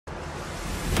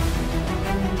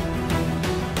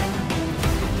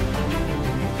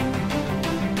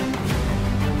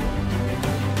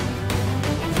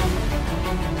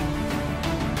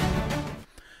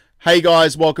Hey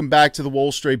guys, welcome back to the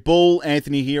Wall Street Bull.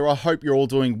 Anthony here. I hope you're all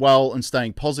doing well and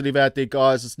staying positive out there,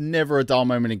 guys. It's never a dull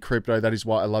moment in crypto. That is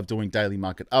why I love doing daily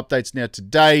market updates. Now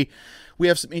today, we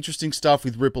have some interesting stuff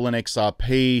with Ripple and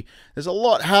XRP. There's a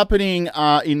lot happening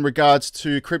in regards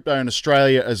to crypto in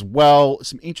Australia as well.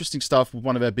 Some interesting stuff with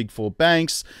one of our big four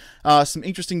banks. Some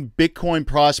interesting Bitcoin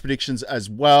price predictions as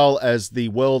well as the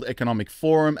World Economic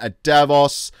Forum at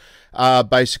Davos.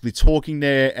 Basically talking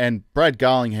there, and BRAD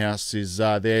Garlinghouse is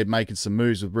there making some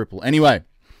moves with Ripple. Anyway,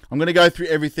 I'm going to go through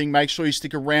everything. Make sure you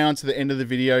stick around to the end of the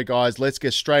video, guys. Let's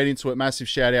get straight into it. Massive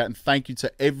shout out and thank you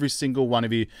to every single one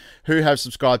of you who have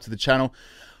subscribed to the channel.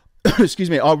 Excuse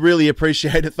me, I really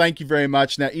appreciate it. Thank you very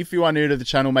much. Now, if you are new to the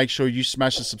channel, make sure you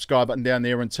smash the subscribe button down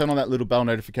there and turn on that little bell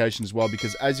notification as well,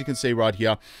 because as you can see right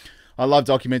here, I love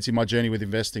documenting my journey with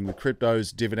investing with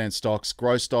cryptos, dividend stocks,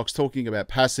 growth stocks, talking about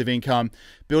passive income,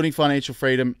 building financial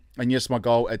freedom, and yes, my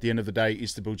goal at the end of the day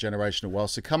is to build generational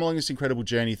wealth. So come along this incredible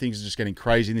journey. Things are just getting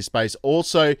crazy in this space.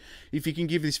 Also, if you can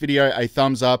give this video a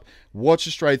thumbs up, watch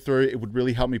it straight through, it would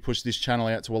really help me push this channel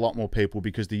out to a lot more people,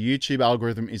 because the YouTube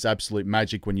algorithm is absolute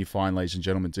magic when you find, ladies and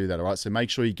gentlemen, do that, all right? So make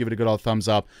sure you give it a good old thumbs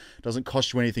up. It doesn't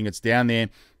cost you anything. It's down there.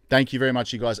 Thank you very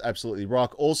much. You guys absolutely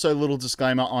rock. Also, little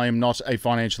disclaimer, I am not a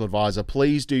financial advisor.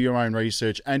 Please do your own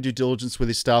research and due diligence with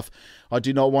this stuff. I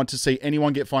do not want to see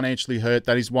anyone get financially hurt.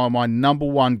 That is why my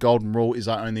 #1 golden rule is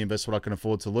I only invest what I can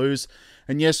afford to lose.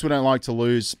 And yes, we don't like to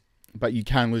lose, but you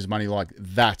can lose money like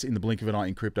that in the blink of an eye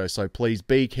in crypto. So please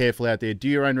be careful out there. Do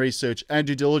your own research and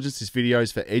due diligence. This video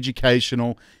is for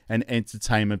educational and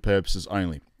entertainment purposes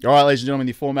only. All right, ladies and gentlemen,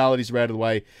 the formalities are out of the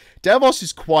way. Davos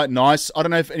is quite nice. I don't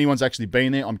know if anyone's actually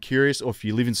been there. I'm curious, or if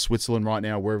you live in Switzerland right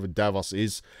now, wherever Davos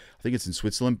is. I think it's in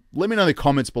Switzerland. Let me know in the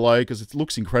comments below, because it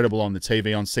looks incredible on the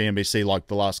TV on CNBC like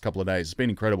the last couple of days. It's been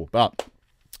incredible. But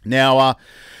now,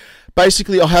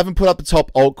 basically, I haven't put up the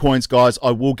top altcoins, guys.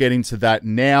 I will get into that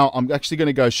now. I'm actually going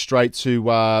to go straight to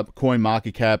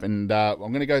CoinMarketCap, and I'm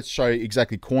going to go show you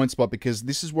exactly Coinspot, because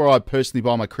this is where I personally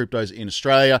buy my cryptos in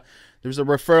Australia. There's a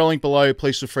referral link below.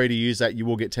 Please feel free to use that. You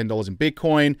will get $10 in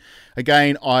Bitcoin.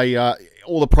 Again,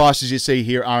 all the prices you see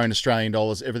here are in Australian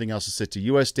dollars. Everything else is set to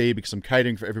USD, because I'm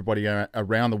catering for everybody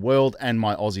around the world and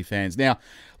my Aussie fans. Now,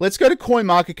 let's go to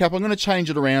CoinMarketCap. I'm going to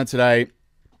change it around today,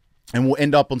 and we'll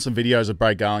end up on some videos of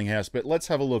BRAD Garlinghouse. But let's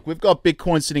have a look. We've got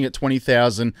Bitcoin sitting at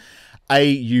 20,000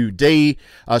 USD,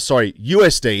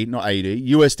 not AUD,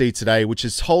 USD today, which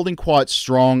is holding quite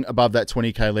strong above that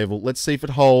 20K level. Let's see if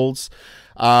it holds.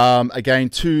 Again,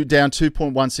 down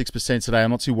 2.16% today. I'm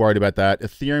not too worried about that.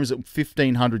 Ethereum's at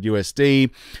 1,500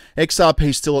 USD.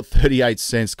 XRP still at 38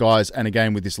 cents, guys. And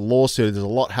again, with this lawsuit, there's a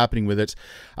lot happening with it.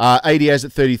 ADA's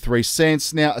at 33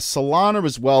 cents. Now, Solana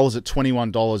as well is at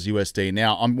 $21 USD.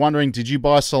 Now, I'm wondering, did you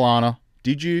buy Solana?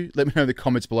 Did you? Let me know in the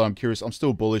comments below. I'm curious. I'm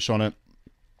still bullish on it.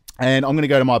 And I'm going to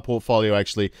go to my portfolio,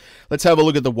 actually. Let's have a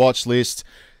look at the watch list.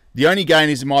 The only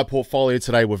gainers in my portfolio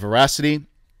today were Veracity,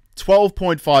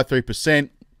 12.53%.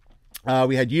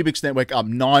 We had Ubix Network up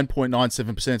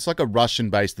 9.97%. It's like a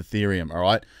Russian-based Ethereum, all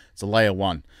right? It's a layer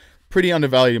 1. Pretty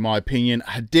undervalued in my opinion.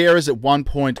 Hedera's at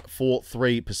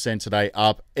 1.43% today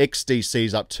up.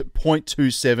 XDC's up to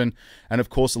 0.27%. And of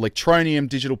course, Electronium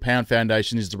Digital Pound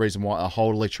Foundation is the reason why I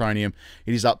hold Electronium.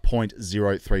 It is up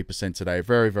 0.03% today.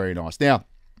 Very, very nice. Now,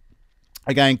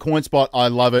 again, Coinspot, I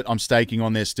love it. I'm staking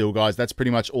on there still, guys. That's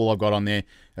pretty much all I've got on there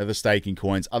are the staking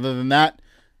coins. Other than that,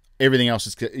 everything else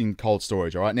is in cold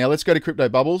storage, all right? Now, let's go to Crypto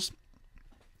Bubbles.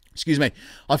 Excuse me.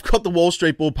 I've got the Wall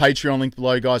Street Bull Patreon link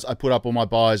below, guys. I put up all my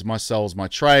buys, my sells, my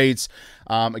trades.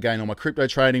 Again, all my crypto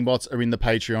trading bots are in the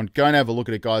Patreon. Go and have a look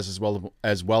at it, guys, as well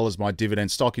as my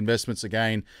dividend stock investments.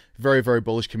 Again, very, very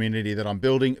bullish community that I'm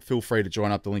building. Feel free to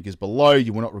join up. The link is below.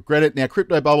 You will not regret it. Now,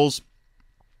 Crypto Bubbles,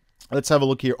 let's have a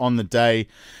look here on the day.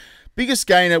 Biggest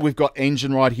gainer, we've got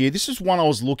Engine right here. This is one I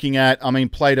was looking at. I mean,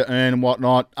 play to earn and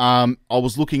whatnot. I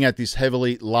was looking at this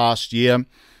heavily last year.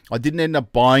 I didn't end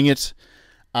up buying it.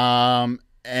 And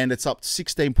it's up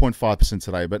 16.5%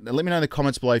 today. But let me know in the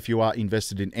comments below if you are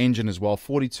invested in Engine as well.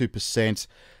 42%.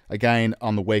 Again,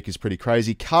 on the week is pretty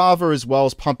crazy. Carver as well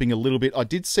is pumping a little bit. I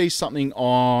did see something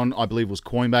on, I believe it was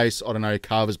Coinbase. I don't know.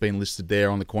 Carver's been listed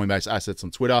there on the Coinbase assets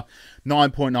on Twitter.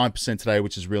 9.9% today,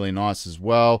 which is really nice as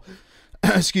well.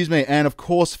 Excuse me. And of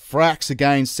course, Frax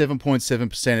again,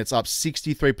 7.7%. It's up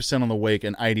 63% on the week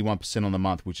and 81% on the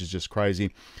month, which is just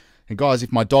crazy. And guys,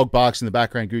 if my dog barks in the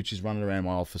background, Gucci's running around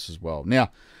my office as well.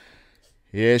 Now,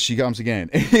 here she comes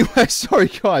again. Anyway, sorry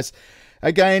guys.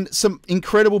 Again, some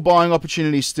incredible buying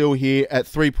opportunities still here at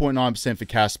 3.9% for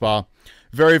Caspar.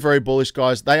 Very, very bullish,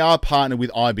 guys. They are partnered with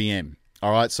IBM.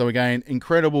 All right. So again,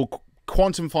 incredible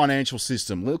quantum financial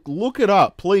system. Look it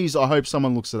up, please. I hope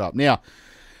someone looks it up. Now,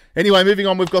 Anyway, moving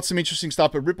on, we've got some interesting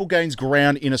stuff, but Ripple gains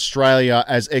ground in Australia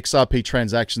as XRP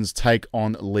transactions take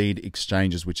on lead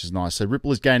exchanges, which is nice. So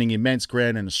Ripple is gaining immense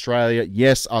ground in Australia.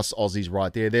 Yes, us Aussies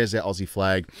right there. There's our Aussie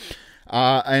flag.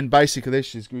 And basically, there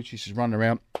she's Gucci. She's running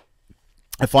around.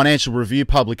 A financial review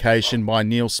publication by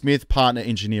Neil Smith, partner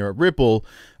engineer at Ripple.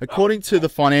 According to the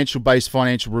financial-based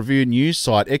financial review news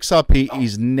site, XRP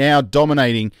is now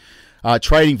dominating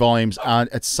trading volumes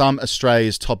at some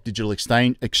Australia's top digital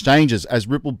exchanges as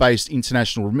Ripple-based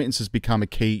international remittances become a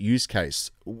key use case.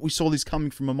 We saw this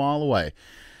coming from a mile away.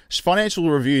 Financial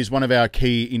Review is one of our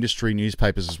key industry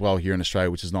newspapers as well here in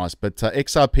Australia, which is nice. But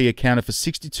XRP accounted for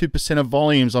 62% of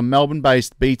volumes on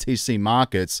Melbourne-based BTC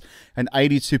markets and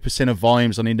 82% of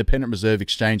volumes on Independent Reserve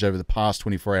Exchange over the past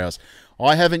 24 hours.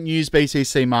 I haven't used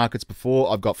BTC markets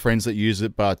before. I've got friends that use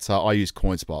it, but I use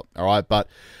Coinspot. All right, but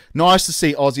nice to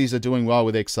see Aussies are doing well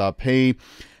with XRP.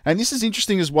 And this is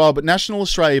interesting as well, but National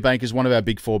Australia Bank is one of our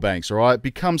big four banks, all right?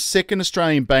 Becomes second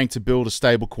Australian bank to build a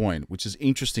stablecoin, which is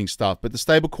interesting stuff. But the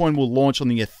stablecoin will launch on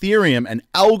the Ethereum and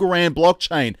Algorand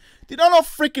blockchain. Did I not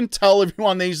freaking tell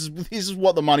everyone this is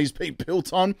what the money's being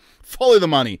built on? Follow the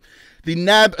money. The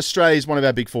NAB Australia is one of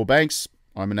our big four banks.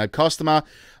 I'm a NAB customer,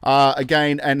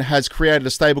 again, and has created a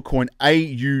stablecoin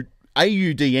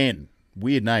AUDN,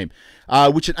 weird name,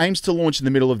 which it aims to launch in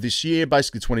the middle of this year,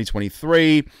 basically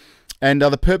 2023. And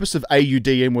the purpose of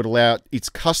AUDN would allow its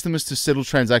customers to settle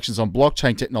transactions on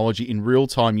blockchain technology in real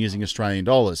time using Australian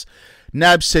dollars.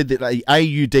 NAB said that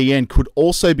AUDN could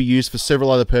also be used for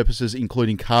several other purposes,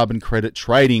 including carbon credit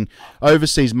trading,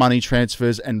 overseas money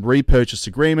transfers, and repurchase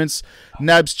agreements.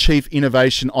 NAB's Chief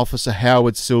Innovation Officer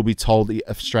Howard Silby told the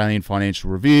Australian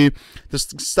Financial Review the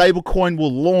stablecoin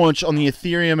will launch on the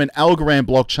Ethereum and Algorand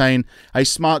blockchain, a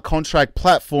smart contract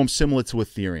platform similar to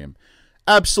Ethereum.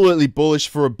 Absolutely bullish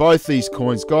for both these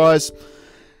coins, guys.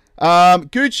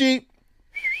 Gucci,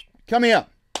 come here.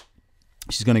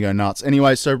 She's going to go nuts.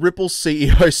 Anyway, so Ripple's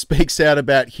CEO speaks out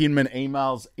about Hinman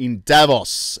emails in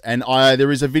Davos. And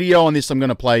there is a video on this I'm going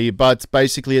to play you, but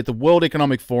basically at the World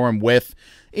Economic Forum, WEF,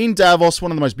 in Davos,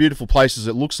 one of the most beautiful places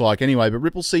it looks like anyway, but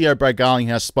Ripple CEO BRAD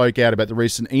GARLINGHOUSE spoke out about the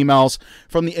recent emails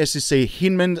from the SEC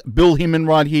Hinman, Bill Hinman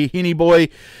right here, Hinny boy,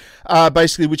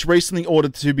 basically, which recently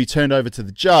ordered to be turned over to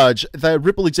the judge. The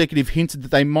Ripple executive hinted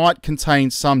that they might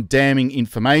contain some damning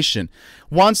information.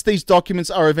 Once these documents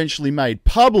are eventually made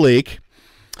public,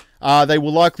 they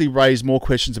will likely raise more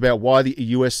questions about why the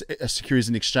US Securities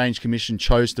and Exchange Commission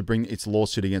chose to bring its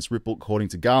lawsuit against Ripple, according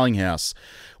to Garlinghouse.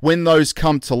 When those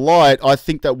come to light, I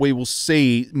think that we will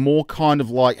see more kind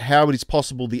of like how it is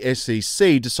possible the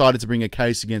SEC decided to bring a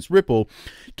case against Ripple,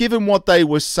 given what they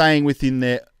were saying within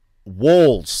their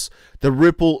walls. The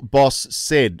Ripple boss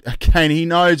said, again, he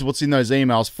knows what's in those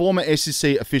emails. Former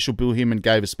SEC official Bill Hinman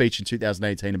gave a speech in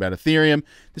 2018 about Ethereum,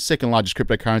 the second largest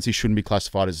cryptocurrency, shouldn't be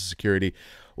classified as a security.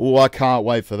 Oh, I can't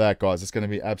wait for that, guys. It's going to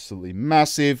be absolutely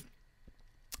massive.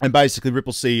 And basically,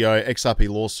 Ripple CEO, XRP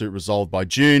lawsuit resolved by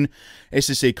June.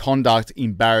 SEC conduct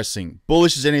embarrassing.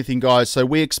 Bullish as anything, guys. So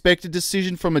we expect a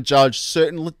decision from a judge,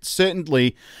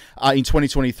 certainly in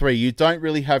 2023. You don't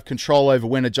really have control over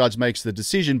when a judge makes the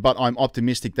decision, but I'm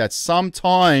optimistic that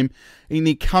sometime in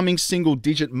the coming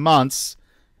single-digit months,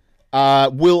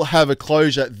 we'll have a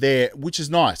closure there, which is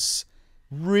nice.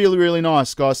 Really, really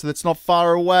nice, guys. So that's not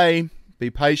far away. Be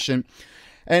patient.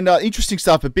 And interesting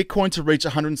stuff, but Bitcoin to reach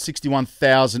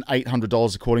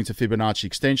 $161,800 according to Fibonacci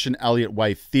extension, Elliott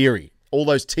wave theory. All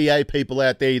those TA people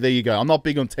out there, there you go. I'm not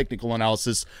big on technical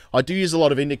analysis. I do use a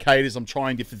lot of indicators. I'm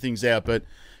trying different things out. But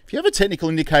if you have a technical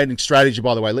indicating strategy,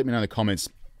 by the way, let me know in the comments.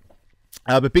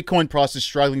 But Bitcoin price is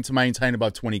struggling to maintain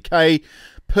above 20K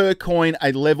per coin,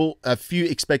 a level a few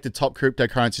expected top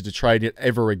cryptocurrency to trade it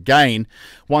ever again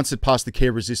once it passed the key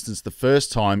resistance the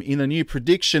first time. In a new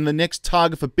prediction, the next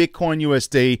target for Bitcoin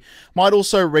USD might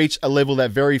also reach a level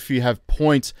that very few have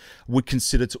would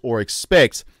consider to or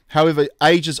expect. However,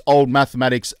 ages-old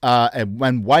mathematics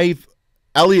and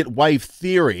Elliott wave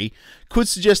theory could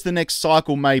suggest the next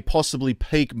cycle may possibly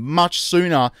peak much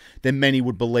sooner than many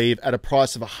would believe at a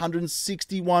price of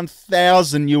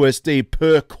 161,000 USD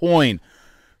per coin.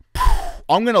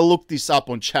 I'm going to look this up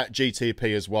on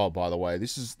ChatGTP as well, by the way.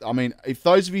 This is, I mean, if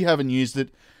those of you haven't used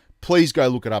it, please go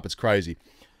look it up. It's crazy.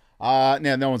 Now,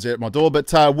 no one's at my door,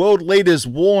 but world leaders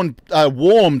warmed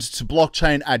to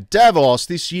blockchain at Davos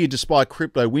this year despite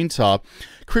crypto winter.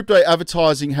 Crypto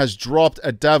advertising has dropped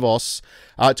at Davos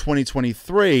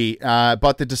 2023,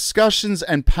 but the discussions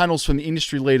and panels from the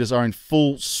industry leaders are in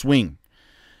full swing.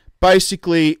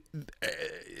 Basically,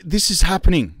 this is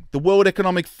happening. The World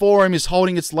Economic Forum is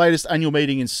holding its latest annual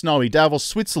meeting in snowy Davos,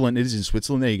 Switzerland. It is in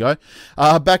Switzerland, there you go.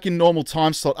 Back in normal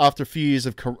time slot after a few years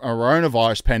of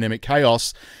coronavirus pandemic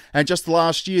chaos. And just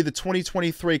last year, the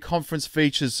 2023 conference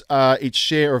features its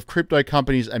share of crypto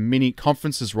companies and mini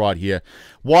conferences right here.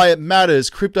 Why it matters,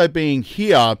 crypto being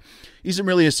here isn't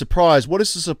really a surprise. What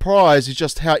is a surprise is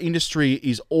just how industry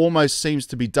is almost seems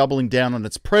to be doubling down on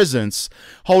its presence,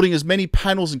 holding as many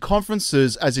panels and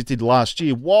conferences as it did last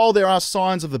year. While there are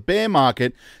signs of the bear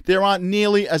market, there aren't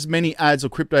nearly as many ads or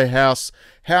crypto house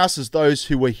as those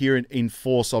who were here in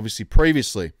force, obviously,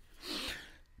 previously.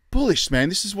 Bullish, man.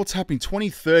 This is what's happening.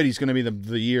 2030 is going to be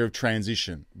the year of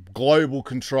transition. Global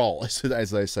control,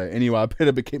 as they say. Anyway, I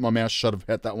better keep my mouth shut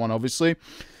about that one, obviously.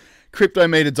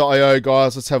 Cryptometer.io,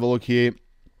 guys. Let's have a look here.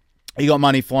 You got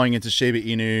money flowing into Shiba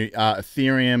Inu,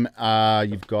 Ethereum.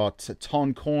 You've got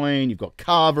Toncoin. You've got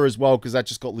Carver as well, because that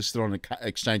just got listed on an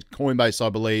exchange, Coinbase, I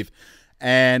believe.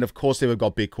 And, of course, they've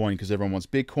got Bitcoin, because everyone wants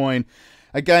Bitcoin.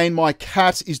 Again, my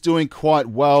cat is doing quite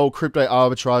well. Crypto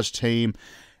arbitrage team.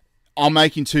 I'm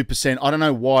making 2%. I don't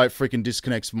know why it freaking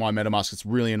disconnects from my MetaMask. It's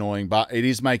really annoying, but it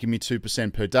is making me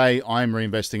 2% per day. I'm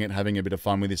reinvesting it, having a bit of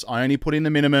fun with this. I only put in the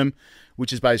minimum,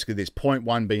 which is basically this 0.1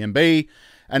 BNB.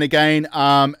 And again,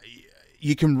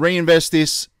 you can reinvest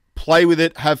this, play with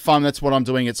it, have fun. That's what I'm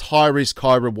doing. It's high risk,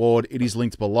 high reward. It is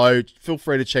linked below. Feel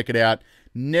free to check it out.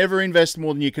 Never invest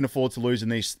more than you can afford to lose in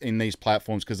these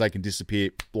platforms, because they can disappear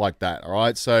like that. All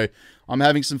right. So I'm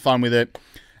having some fun with it.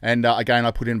 And again,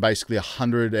 I put in basically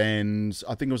 100 and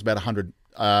I think it was about 100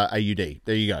 AUD.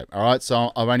 There you go. All right.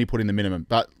 So I've only put in the minimum,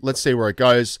 but let's see where it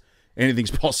goes.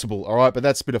 Anything's possible. All right. But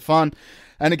that's a bit of fun.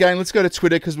 And again, let's go to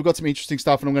Twitter, because we've got some interesting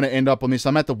stuff and I'm going to end up on this.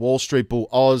 I'm at the Wall Street Bull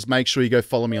Oz. Make sure you go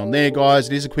follow me on there, guys.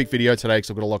 It is a quick video today because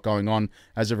I've got a lot going on,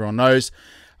 as everyone knows.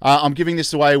 I'm giving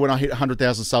this away when I hit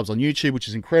 100,000 subs on YouTube, which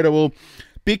is incredible.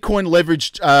 Bitcoin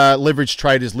leveraged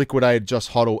traders liquidated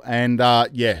just hodl. And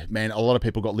yeah, man, a lot of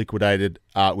people got liquidated,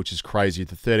 which is crazy.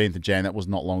 The 13th of Jan, that was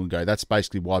not long ago. That's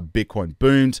basically why Bitcoin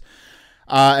boomed.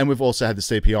 And we've also had the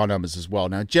CPI numbers as well.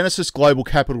 Now, Genesis Global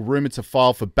Capital rumored to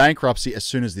file for bankruptcy as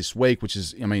soon as this week, which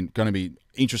is, I mean, going to be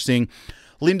interesting.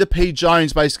 Linda P.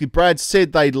 Jones, basically, Brad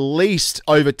said they leased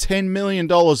over $10 million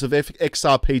of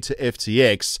XRP to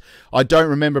FTX. I don't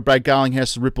remember Brad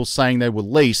Garlinghouse and Ripple saying they were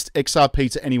leased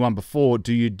XRP to anyone before.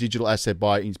 Do you digital asset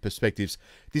buy in perspectives?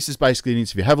 This is basically an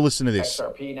interview. Have a listen to this.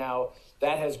 XRP now,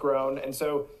 that has grown. And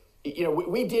so, you know,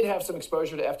 we did have some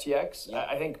exposure to FTX. Yeah.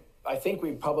 I think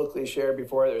we publicly shared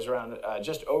before there's around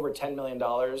just over $10 million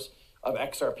of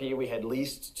XRP we had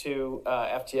leased to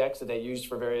FTX that they used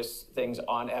for various things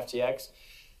on FTX.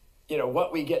 You know,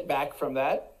 what we get back from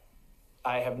that,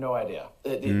 I have no idea.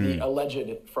 The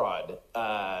alleged fraud.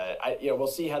 We'll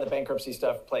see how the bankruptcy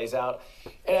stuff plays out.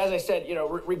 And as I said, you know,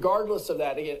 regardless of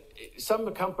that, again, some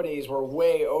companies were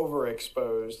way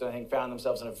overexposed and I think found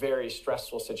themselves in a very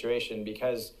stressful situation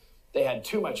because they had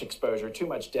too much exposure, too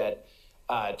much debt,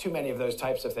 too many of those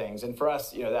types of things. And for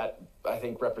us, you know, that I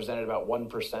think represented about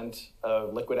 1%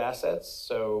 of liquid assets.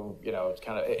 So, you know,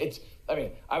 I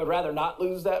mean, I would rather not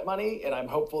lose that money, and I'm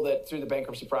hopeful that through the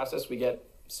bankruptcy process we get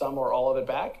some or all of it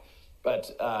back,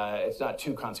 but it's not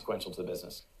too consequential to the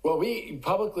business. Well, we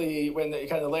publicly, when the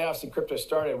layoffs in crypto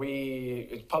started,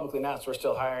 we publicly announced we're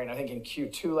still hiring. I think in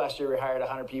Q2 last year we hired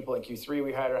 100 people. In Q3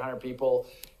 we hired 100 people.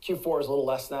 Q4 is a little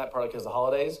less than that, partly because of the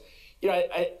holidays. You know,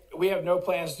 we have no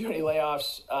plans to do any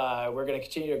layoffs. We're going to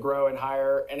continue to grow and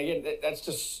hire. And again, that's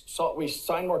just, we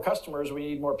sign more customers. We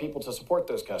need more people to support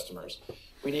those customers.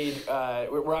 We need,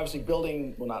 we're obviously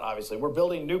building, well, not obviously, we're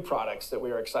building new products that we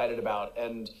are excited about.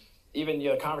 And even, you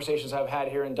know, conversations I've had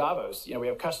here in Davos, you know, we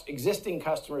have existing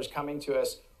customers coming to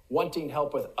us wanting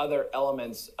help with other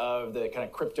elements of the kind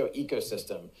of crypto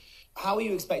ecosystem. How are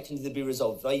you expecting it to be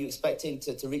resolved? Are you expecting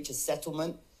to reach a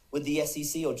settlement with the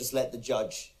SEC or just let the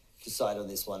judge decide on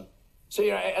this one? So,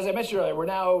 you know, as I mentioned earlier, we're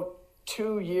now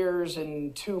 2 years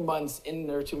and 2 months in,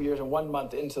 or 2 years and 1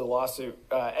 month into the lawsuit.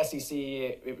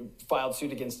 SEC filed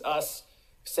suit against us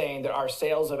saying that our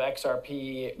sales of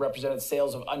XRP represented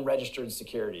sales of unregistered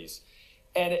securities.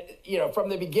 And, you know, from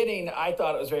the beginning, I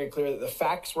thought it was very clear that the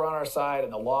facts were on our side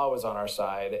and the law was on our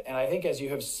side. And I think as you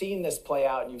have seen this play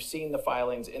out and you've seen the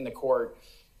filings in the court,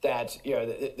 that, you know,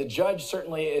 the judge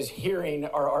certainly is hearing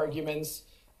our arguments.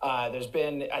 There's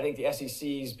been, I think, the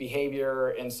SEC's behavior,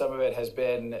 and some of it has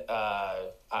been,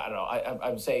 I don't know, I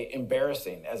would say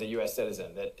embarrassing as a U.S.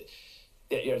 citizen. That,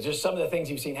 you know, just some of the things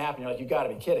you've seen happen, you're like, you've got to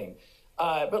be kidding.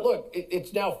 But look,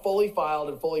 it's now fully filed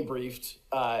and fully briefed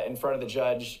in front of the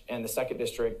judge and the second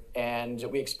district, and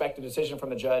we expect a decision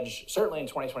from the judge certainly in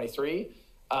 2023.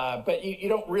 But you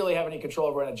don't really have any control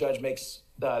over when a judge makes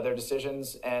their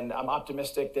decisions. And I'm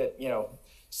optimistic that,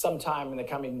 sometime in the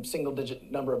coming single-digit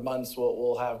number of months,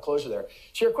 we'll have closure there.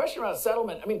 To your question about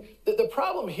settlement, I mean, the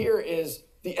problem here is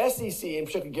the SEC, in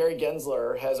particular Gary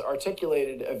Gensler, has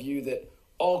articulated a view that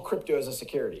all crypto is a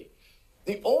security.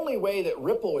 The only way that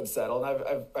Ripple would settle,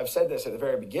 and I've said this at the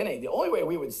very beginning, the only way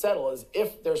we would settle is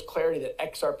if there's clarity that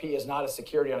XRP is not a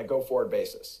security on a go-forward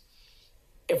basis.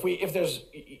 So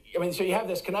you have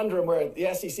this conundrum where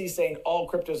the SEC is saying all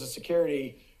crypto is a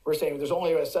security. We're saying there's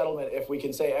only a settlement if we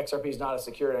can say XRP is not a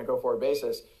security on a go-forward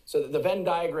basis. So the Venn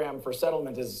diagram for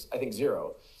settlement is, I think,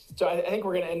 zero. So I think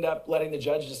we're going to end up letting the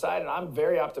judge decide, and I'm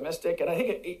very optimistic. And I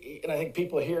think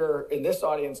people here in this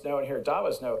audience know, and here at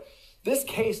Davos know, this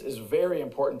case is very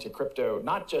important to crypto,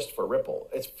 not just for Ripple.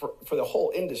 It's for the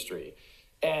whole industry.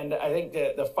 And I think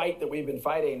that the fight that we've been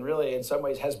fighting really, in some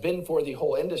ways, has been for the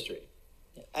whole industry.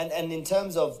 And in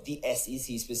terms of the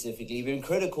SEC specifically, you've been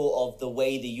critical of the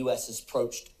way the US has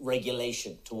approached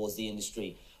regulation towards the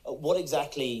industry. What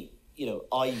exactly,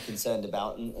 are you concerned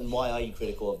about, and why are you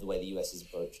critical of the way the US has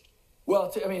approached? Well,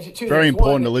 two things. Very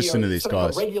important to listen to these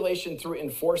guys. Regulation through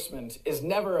enforcement is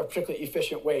never a particularly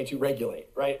efficient way to regulate,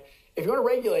 right? If you want to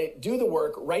regulate, do the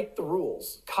work, write the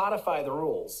rules, codify the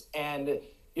rules, and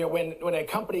when a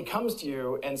company comes to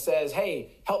you and says,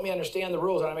 hey, help me understand the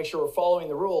rules, I want to make sure we're following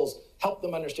the rules, help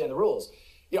them understand the rules.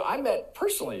 I met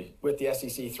personally with the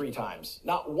SEC 3 times.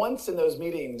 Not once in those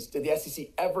meetings did the SEC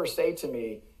ever say to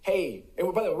me, hey,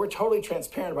 and by the way, we're totally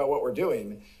transparent about what we're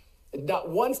doing. Not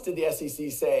once did the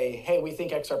SEC say, hey, we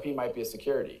think XRP might be a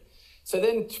security. So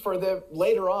then for them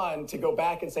later on to go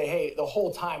back and say, hey, the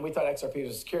whole time we thought XRP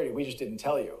was a security, we just didn't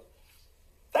tell you.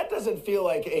 That doesn't feel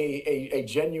like a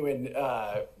genuine,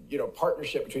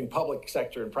 partnership between public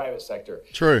sector and private sector.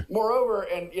 True. Moreover,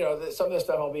 and some of this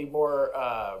stuff I'll be more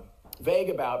vague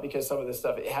about because some of this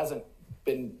stuff it hasn't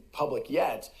been public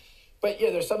yet. But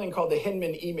there's something called the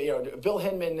Hinman email. Bill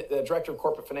Hinman, the director of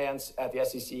corporate finance at the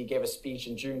SEC, gave a speech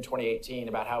in June 2018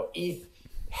 about how ETH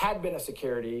had been a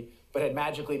security, but had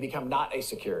magically become not a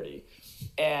security.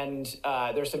 And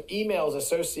there's some emails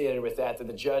associated with that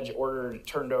the judge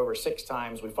turned over 6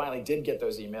 times. We finally did get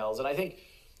those emails. And I think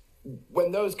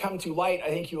when those come to light, I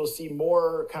think you will see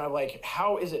more kind of like,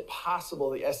 how is it possible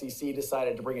the SEC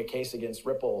decided to bring a case against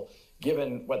Ripple,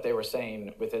 given what they were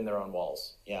saying within their own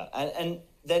walls? Yeah, and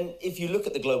then if you look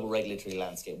at the global regulatory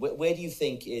landscape, where do you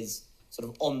think is sort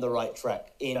of on the right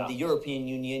track? In the European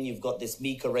Union, you've got this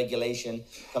MiCA regulation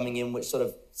coming in, which sort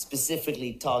of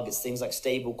specifically targets things like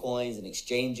stable coins and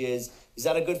exchanges. Is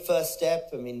that a good first step?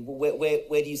 I mean,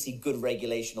 where do you see good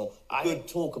regulation or good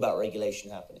talk about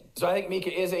regulation happening? So I think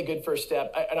MiCA is a good first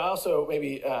step. And I also,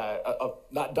 maybe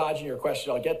not dodging your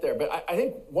question, I'll get there. But I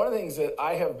think one of the things that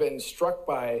I have been struck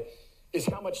by is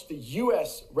how much the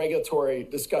U.S. regulatory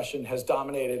discussion has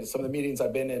dominated some of the meetings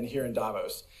I've been in here in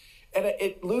Davos. And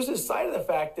it loses sight of the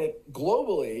fact that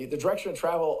globally, the direction of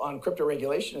travel on crypto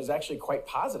regulation is actually quite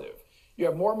positive. You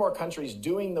have more and more countries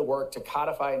doing the work to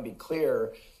codify and be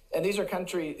clear. And these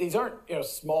aren't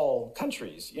small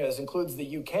countries. This includes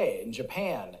the UK and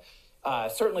Japan,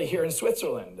 certainly here in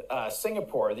Switzerland,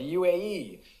 Singapore, the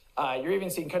UAE. You're even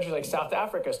seeing countries like South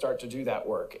Africa start to do that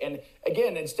work. And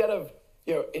again, instead of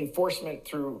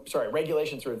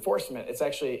regulation through enforcement, it's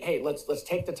actually, hey, let's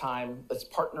take the time, let's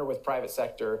partner with private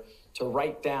sector to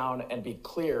write down and be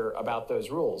clear about those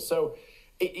rules. So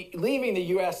leaving the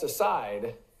US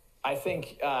aside, I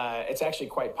think it's actually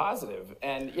quite positive.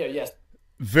 And yes.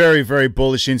 Very, very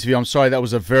bullish interview. I'm sorry that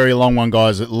was a very long one,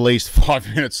 guys, at least 5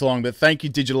 minutes long. But thank you,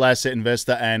 Digital Asset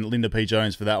Investor and Linda P.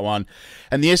 Jones, for that one.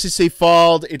 And the SEC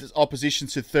filed its opposition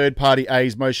to third-party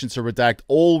A's motion to redact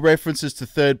all references to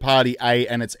third-party A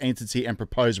and its entity and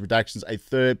proposed redactions a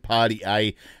third-party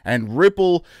A and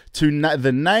Ripple to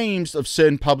the names of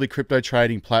certain public crypto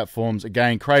trading platforms.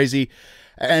 Again, crazy.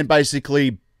 And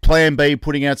basically, Plan B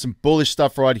putting out some bullish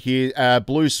stuff right here.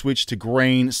 Blue switch to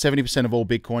green. 70% of all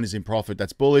Bitcoin is in profit.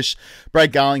 That's bullish.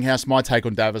 Brad Garlinghouse, my take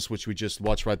on Davos, which we just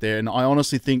watched right there. And I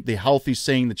honestly think the health is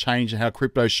seeing the change in how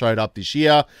crypto showed up this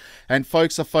year. And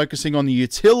folks are focusing on the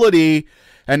utility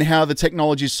and how the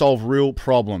technologies solve real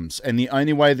problems. And the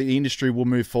only way the industry will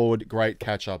move forward, great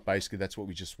catch up. Basically, that's what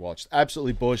we just watched.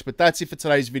 Absolutely bullish. But that's it for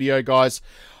today's video, guys.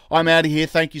 I'm out of here.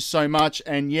 Thank you so much.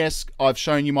 And yes, I've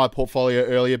shown you my portfolio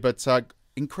earlier, but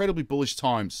incredibly bullish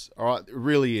times. All right, it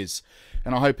really is.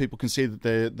 And I hope people can see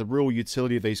that the real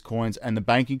utility of these coins and the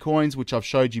banking coins, which I've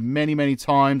showed you many, many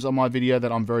times on my video that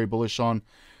I'm very bullish on.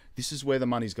 This is where the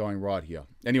money's going right here.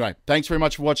 Anyway, thanks very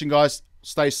much for watching, guys.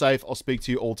 Stay safe. I'll speak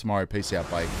to you all tomorrow. Peace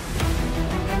out. Bye.